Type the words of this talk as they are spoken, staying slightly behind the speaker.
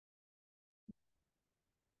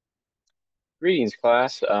Greetings,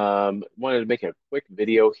 class. Wanted to make a quick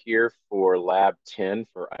video here for Lab 10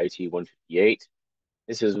 for IT-158.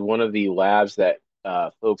 This is one of the labs that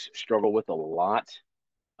folks struggle with a lot.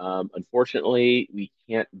 Unfortunately, we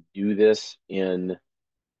can't do this in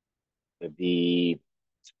the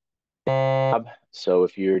lab. So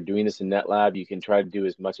if you're doing this in NetLab, you can try to do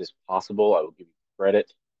as much as possible. I will give you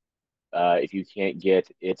credit if you can't get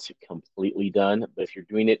it completely done. But if you're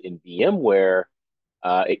doing it in VMware,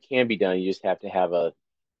 it can be done. You just have to have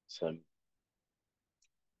some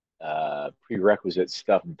prerequisite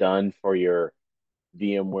stuff done for your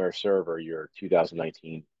VMware server, your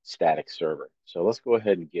 2019 static server. So let's go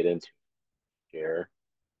ahead and get into share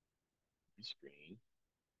my screen.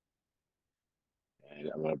 And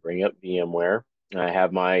I'm going to bring up VMware. And I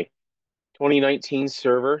have my 2019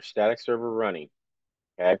 server, static server running.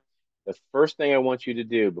 Okay. The first thing I want you to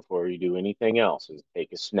do before you do anything else is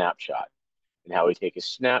take a snapshot. And how we take a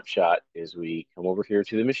snapshot is we come over here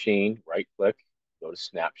to the machine, right click, go to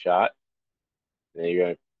snapshot. Then you're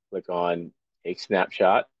going to click on take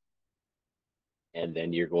snapshot. And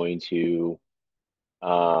then you're going to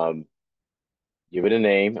um, give it a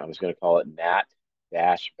name. I was going to call it NAT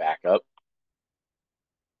dash backup.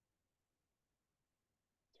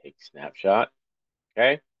 Take snapshot.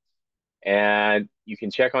 Okay. And you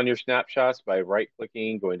can check on your snapshots by right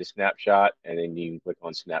clicking, going to snapshot, and then you can click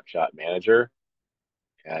on snapshot manager.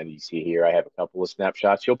 And you see here, I have a couple of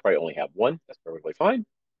snapshots. You'll probably only have one. That's perfectly fine.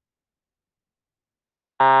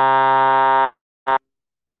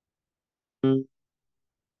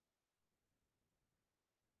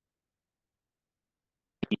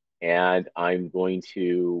 And I'm going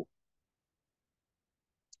to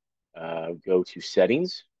go to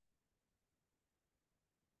settings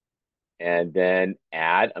and then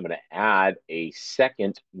add. I'm going to add a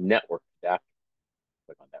second network adapter.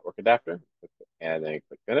 Click on network adapter and then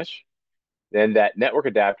click finish. Then that network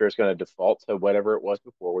adapter is going to default to whatever it was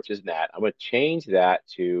before, which is NAT. I'm going to change that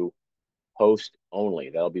to host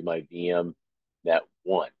only. That'll be my VM net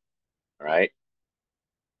 1. All right.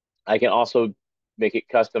 I can also make it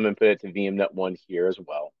custom and put it to VM net 1 here as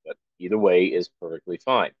well, but either way is perfectly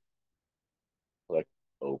fine. Click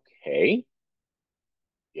OK.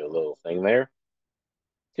 Get a little thing there.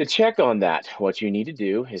 To check on that, what you need to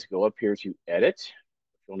do is go up here to Edit,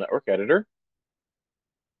 Virtual Network Editor,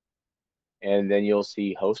 and then you'll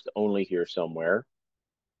see host only here somewhere.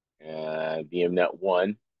 And VMnet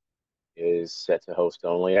 1 is set to host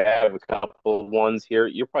only. I have a couple of ones here.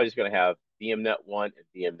 You're probably just going to have VMnet 1 and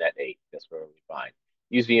VMnet 8. That's perfectly fine.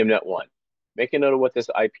 Use VMnet 1. Make a note of what this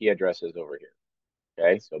IP address is over here.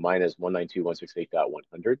 Okay, so mine is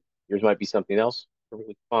 192.168.100. Yours might be something else.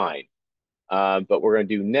 Perfectly fine. But what we're going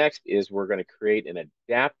to do next is we're going to create an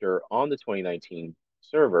adapter on the 2019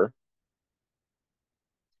 server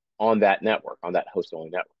on that network, on that host-only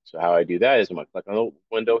network. So how I do that is I'm going to click on the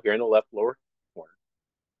window here in the left lower corner.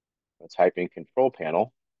 I'll type in control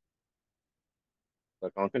panel.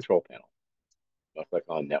 Click on control panel. I'll click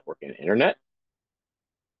on network and internet,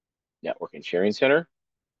 network and sharing center,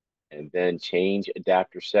 and then change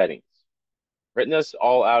adapter settings. Written this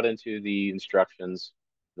all out into the instructions,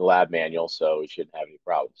 the lab manual, so you shouldn't have any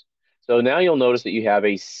problems. So now you'll notice that you have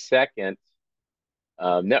a second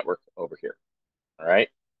network over here. All right.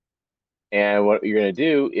 And what you're going to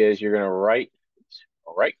do is you're going to right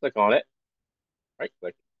click on it, right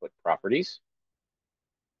click properties.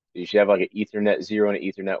 You should have like an Ethernet 0 and an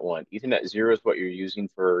Ethernet 1. Ethernet 0 is what you're using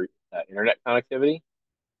for internet connectivity.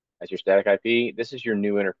 That's your static IP. This is your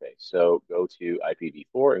new interface. So go to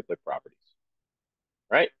IPv4 and click properties.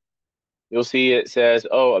 Right? You'll see it says,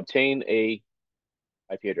 oh, obtain a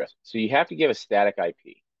IP address. So you have to give a static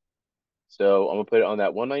IP. So I'm going to put it on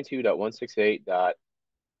that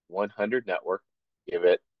 192.168.100 network. Give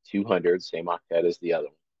it 200, same octet as the other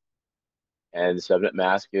one. And the subnet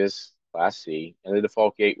mask is class C. And the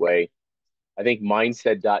default gateway, I think mine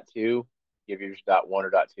said .2. Give yours .1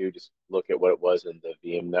 or .2. Just look at what it was in the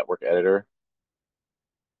VM network editor.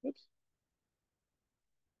 Oops.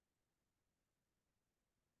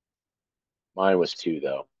 Mine was 2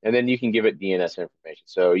 though. And then you can give it DNS information.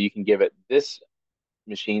 So you can give it this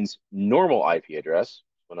machine's normal IP address,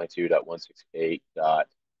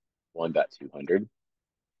 192.168.1.200,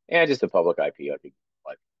 and just a public IP, like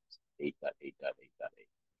 8.8.8.8.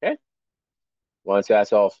 Okay. Once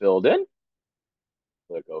that's all filled in,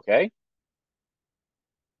 click OK.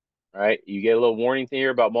 All right. You get a little warning here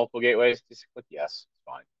about multiple gateways. Just click yes. It's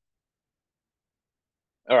fine.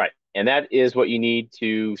 All right. And that is what you need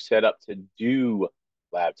to set up to do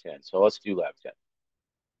Lab 10. So let's do Lab 10.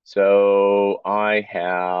 So I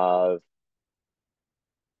have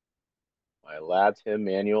my LabTim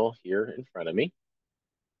manual here in front of me.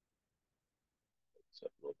 So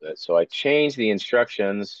a little bit. So I changed the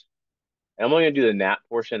instructions. And I'm only going to do the NAT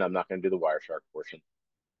portion. I'm not going to do the Wireshark portion.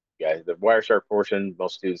 Guys, the Wireshark portion,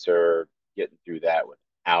 most students are getting through that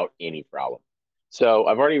without any problem. So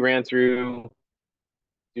I've already ran through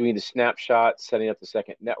doing the snapshot, setting up the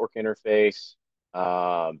second network interface.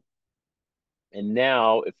 Um, and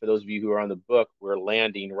now, if for those of you who are on the book, we're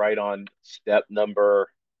landing right on step number,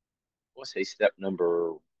 let's say step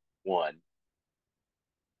number one.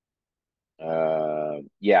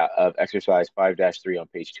 Yeah, of exercise 5-3 on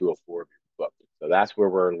page 204 of your book. So that's where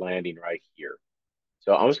we're landing right here.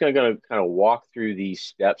 So I'm just going to kind of walk through these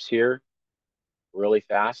steps here really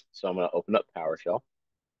fast. So I'm going to open up PowerShell.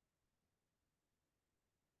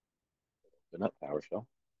 Open up PowerShell.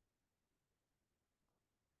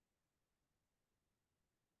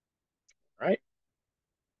 All right.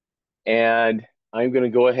 And I'm going to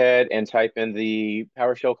go ahead and type in the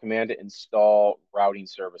PowerShell command to install routing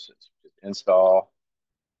services. Just install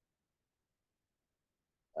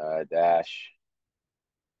dash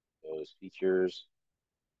those feature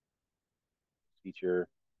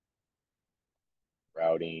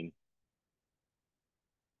routing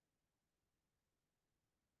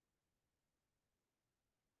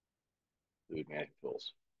fluid management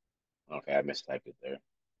tools. Okay, I mistyped it there.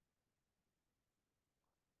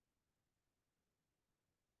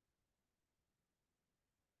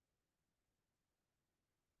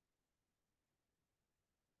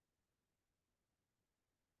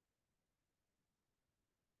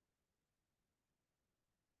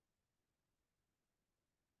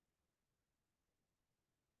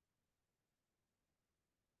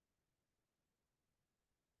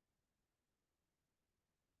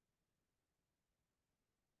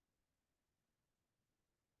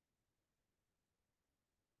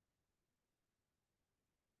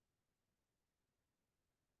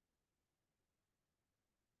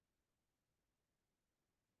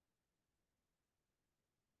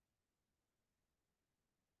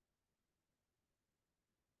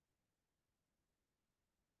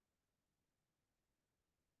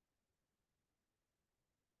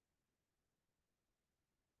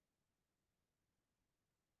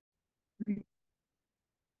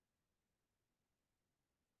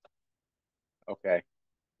 Okay,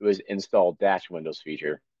 it was install dash Windows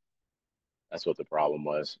feature. That's what the problem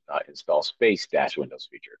was, not install space dash Windows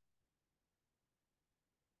feature.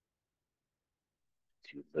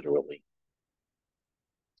 Too literally.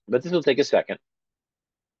 But this will take a second.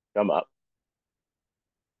 Come up.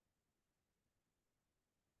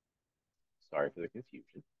 Sorry for the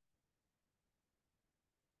confusion.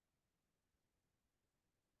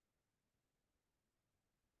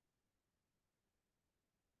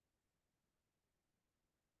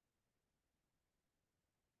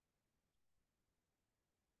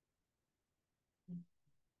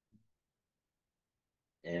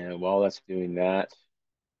 And while that's doing that,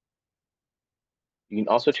 you can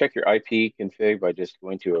also check your IP config by just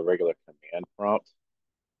going to a regular command prompt,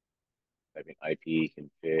 typing IP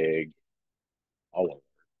config all over,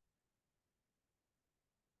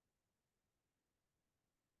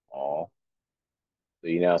 all. So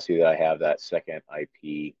you now see that I have that second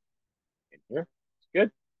IP in here. It's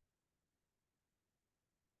good.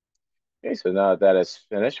 Okay, so now that is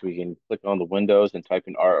finished, we can click on the windows and type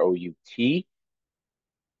in ROUT.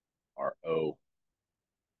 RO.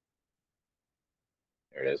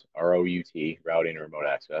 There it is. ROUT, routing and remote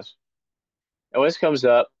access. And when this comes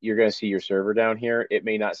up, you're going to see your server down here. It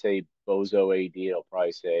may not say Bozo AD. It'll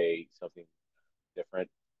probably say something different.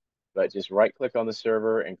 But just right click on the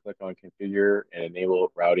server and click on configure and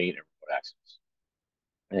enable routing and remote access.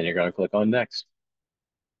 And then you're going to click on next.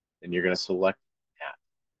 And you're going to select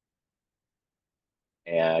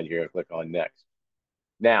that. And you're going to click on next.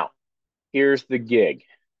 Now, here's the gig.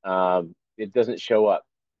 It doesn't show up.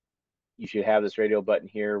 You should have this radio button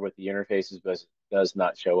here with the interfaces, but it does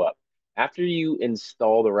not show up. After you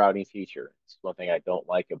install the routing feature, it's one thing I don't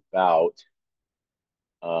like about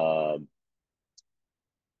um,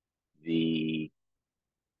 the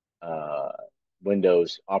uh,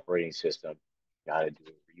 Windows operating system. Got to do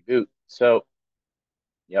a reboot. So,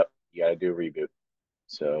 yep, you got to do a reboot.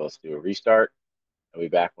 So let's do a restart. I'll be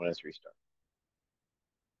back when it's restart.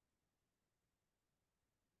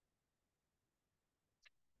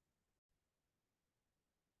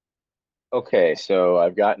 Okay, so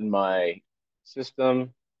I've gotten my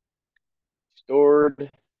system stored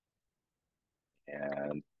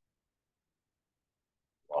and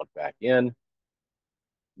log back in.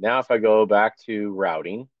 Now, if I go back to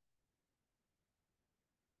routing,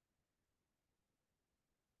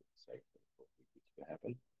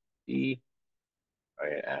 happen.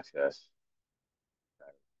 and access.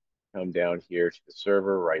 Come down here to the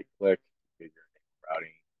server, right click, configure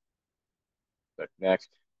routing, click next,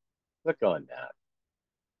 click on that.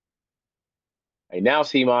 I now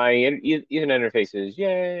see my Ethernet interfaces.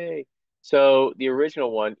 Yay! So the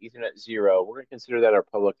original one, Ethernet 0, we're going to consider that our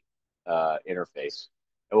public interface.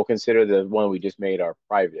 And we'll consider the one we just made our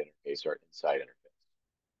private interface, our inside interface.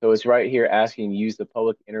 So it's right here asking use the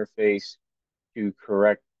public interface to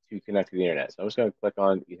connect to the internet. So I'm just going to click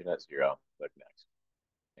on Ethernet 0, click next.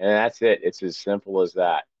 And that's it. It's as simple as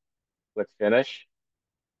that. Click finish.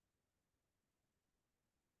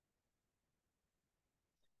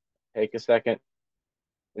 Take a second.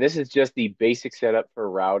 And this is just the basic setup for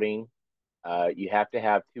routing. You have to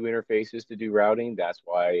have two interfaces to do routing. That's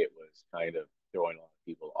why it was kind of throwing a lot of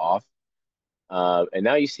people off. And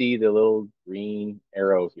now you see the little green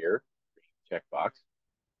arrow here, checkbox,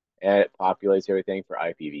 and it populates everything for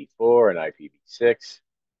IPv4 and IPv6,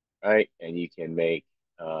 right? And you can make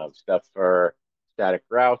stuff for static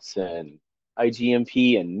routes and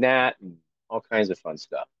IGMP and NAT and all kinds of fun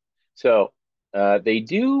stuff. So they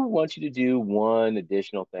do want you to do one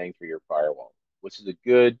additional thing for your firewall, which is a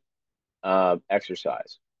good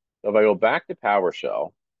exercise. So if I go back to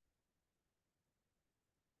PowerShell,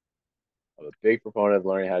 I'm a big proponent of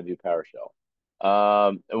learning how to do PowerShell.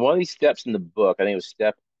 And one of these steps in the book, I think it was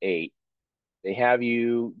step 8, they have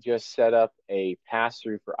you just set up a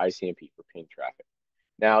pass-through for ICMP for ping traffic.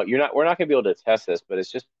 Now, we're not going to be able to test this, but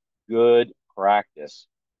it's just good practice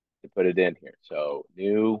to put it in here. So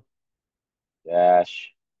new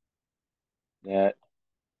dash net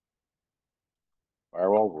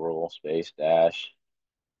firewall rule space dash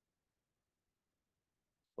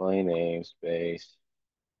plain name space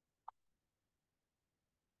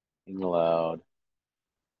in allowed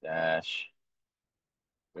dash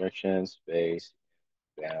restriction space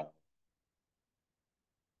down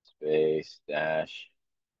space dash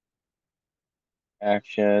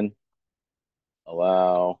action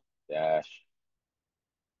allow dash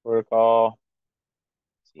protocol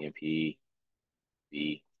CMP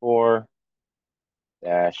v4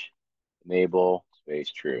 dash enable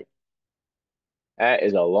space true. That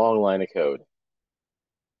is a long line of code.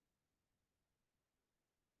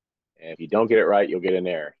 And if you don't get it right, you'll get an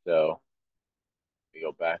error. So we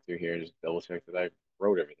go back through here and just double check that I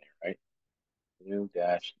wrote everything right. New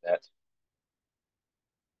dash net.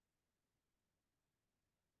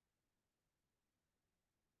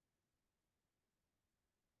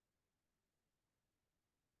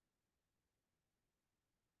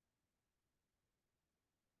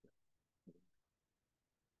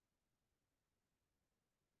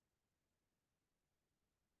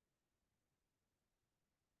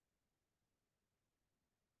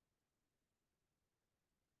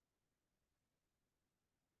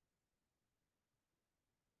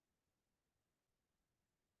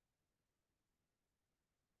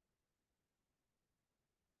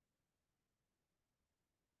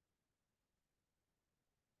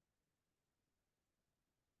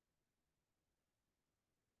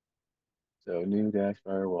 So new dash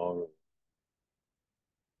firewall.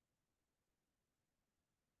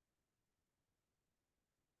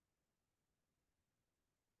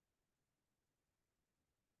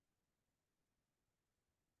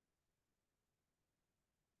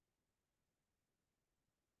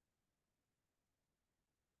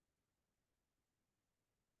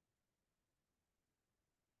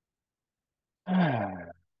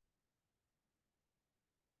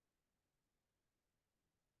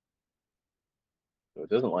 So it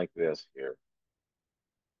doesn't like this here.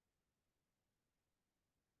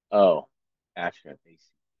 Oh, action AC.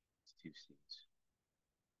 It's two C's.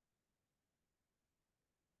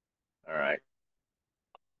 All right.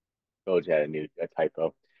 Code had a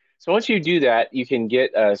typo. So once you do that, you can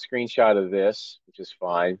get a screenshot of this, which is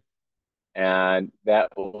fine. And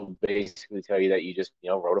that will basically tell you that you just,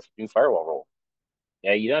 wrote a new firewall rule.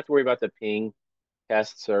 Yeah, you don't have to worry about the ping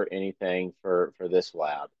tests or anything for this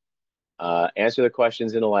lab. Answer the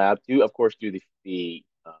questions in the lab. Of course, do the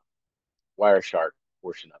Wireshark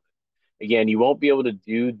portion of it. Again, you won't be able to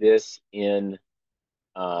do this in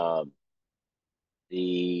um,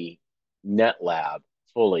 the net lab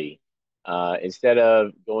fully. Instead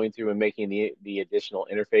of going through and making the additional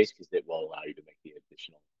interface, because it will allow you to make the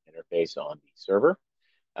additional interface on the server,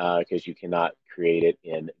 because you cannot create it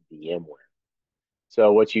in VMware.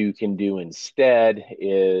 So what you can do instead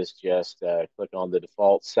is just click on the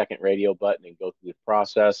default second radio button and go through the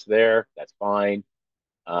process there. That's fine.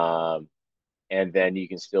 Um, and then you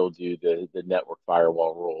can still do the network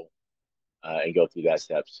firewall rule and go through that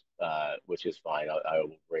steps, which is fine. I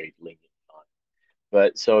will grade lenient on.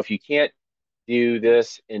 But so if you can't do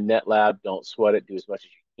this in NetLab. Don't sweat it. Do as much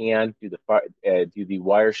as you can. Do the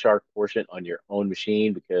Wireshark portion on your own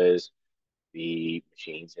machine because the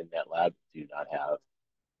machines in NetLab do not have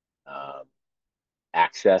um,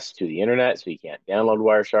 access to the internet, so you can't download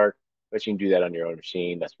Wireshark. But you can do that on your own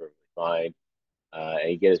machine. That's perfectly fine,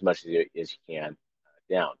 and you get as much as you can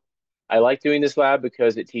down. I like doing this lab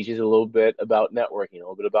because it teaches a little bit about networking, a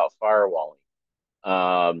little bit about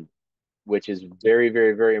firewalling, which is very,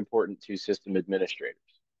 very, very important to system administrators.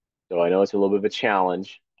 So I know it's a little bit of a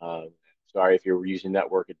challenge. Sorry if you're using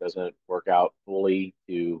network, it doesn't work out fully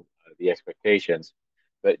to the expectations,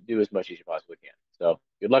 but do as much as you possibly can. So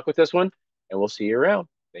good luck with this one, and we'll see you around.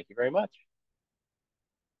 Thank you very much.